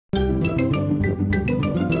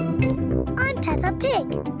Pig.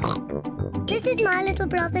 This is my little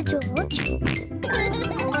brother George.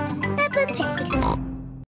 Peppa Pig.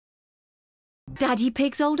 Daddy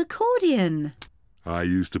Pig's old accordion. I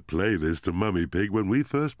used to play this to Mummy Pig when we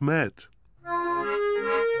first met.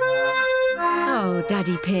 Oh,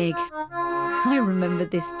 Daddy Pig. I remember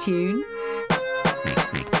this tune.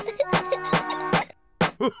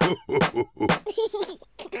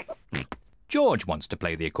 George wants to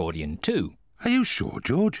play the accordion too. Are you sure,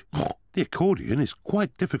 George? The accordion is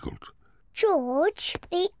quite difficult. George,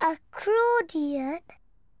 the accordion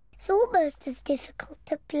is almost as difficult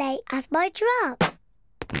to play as my drum.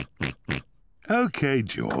 OK,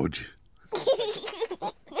 George.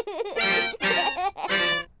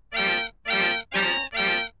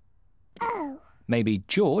 Oh. Maybe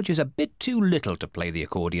George is a bit too little to play the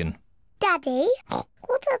accordion. Daddy,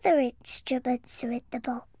 what other instruments are in the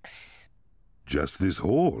box? Just this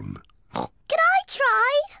horn. Can I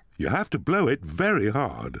try? You have to blow it very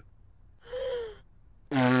hard.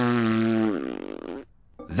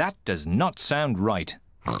 That does not sound right.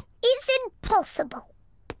 It's impossible.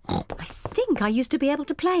 I think I used to be able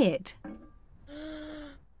to play it.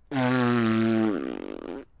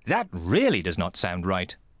 That really does not sound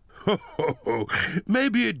right.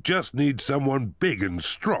 Maybe it just needs someone big and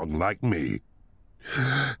strong like me.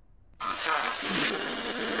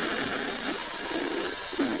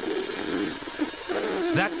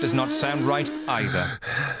 That does not sound right either.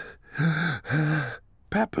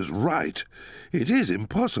 Peppa's right. It is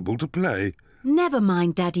impossible to play. Never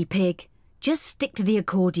mind, Daddy Pig. Just stick to the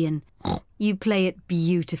accordion. You play it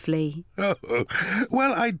beautifully.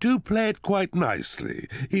 Well, I do play it quite nicely,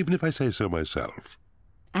 even if I say so myself.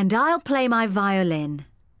 And I'll play my violin.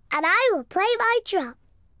 And I will play my drum.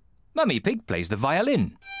 Mummy Pig plays the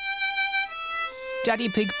violin. Daddy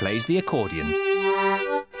Pig plays the accordion.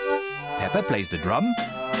 Peppa plays the drum.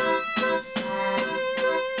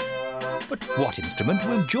 But what instrument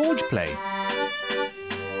will George play?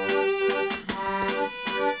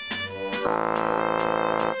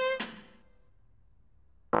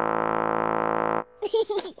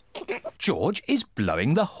 George is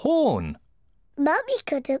blowing the horn. Mummy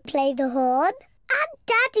couldn't play the horn, and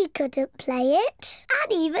Daddy couldn't play it,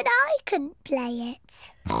 and even I couldn't play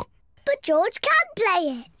it. But George can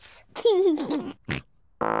play it.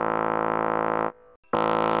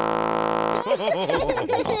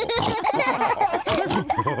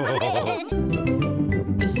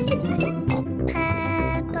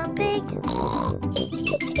 Peppa Pig.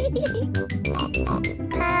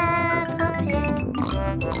 Peppa Pig.